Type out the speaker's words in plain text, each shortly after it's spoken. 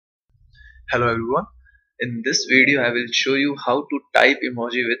Hello everyone. In this video I will show you how to type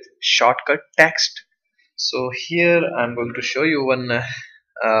emoji with shortcut text. So here I'm going to show you one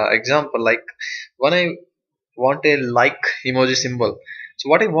example, like when I want a like emoji symbol. So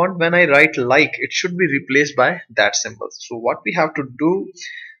what I want when I write like, it should be replaced by that symbol. So what we have to do,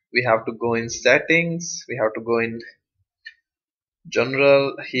 we have to go in settings, we have to go in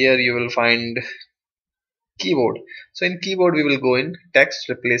general. Here you will find keyboard. So in keyboard we will go in text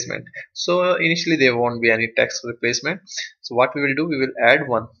replacement. So initially there won't be any text replacement. So what we will do, we will add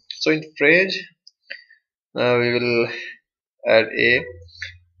one. So in phrase we will add a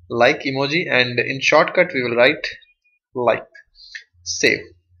like emoji, and in shortcut we will write like. Save.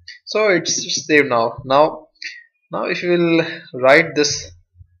 So it's saved now. Now if you will write this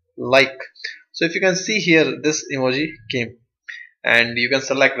like, so if you can see here, this emoji came, and you can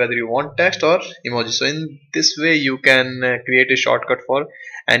select whether you want text or emoji. So in this way you can create a shortcut for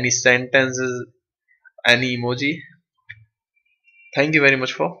any sentences, any emoji. Thank you very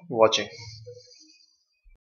much for watching.